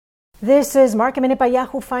This is Market Minute by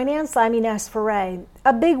Yahoo Finance. I'm Ines Ferre.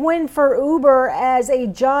 A big win for Uber as a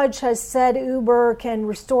judge has said Uber can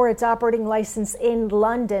restore its operating license in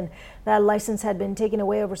London. That license had been taken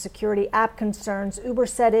away over security app concerns. Uber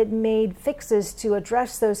said it made fixes to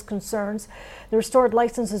address those concerns. The restored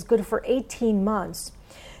license is good for 18 months.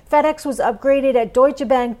 FedEx was upgraded at Deutsche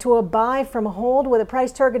Bank to a buy from a hold with a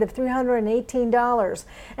price target of $318.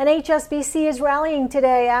 And HSBC is rallying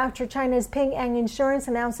today after China's Ping An Insurance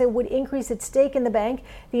announced it would increase its stake in the bank.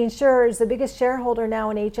 The insurer is the biggest shareholder now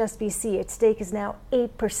in HSBC. Its stake is now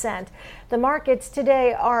 8%. The markets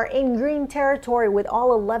today are in green territory with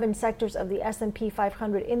all 11 sectors of the S&P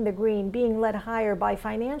 500 in the green, being led higher by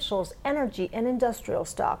financials, energy, and industrial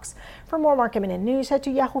stocks. For more Market Minute news, head to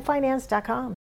yahoofinance.com.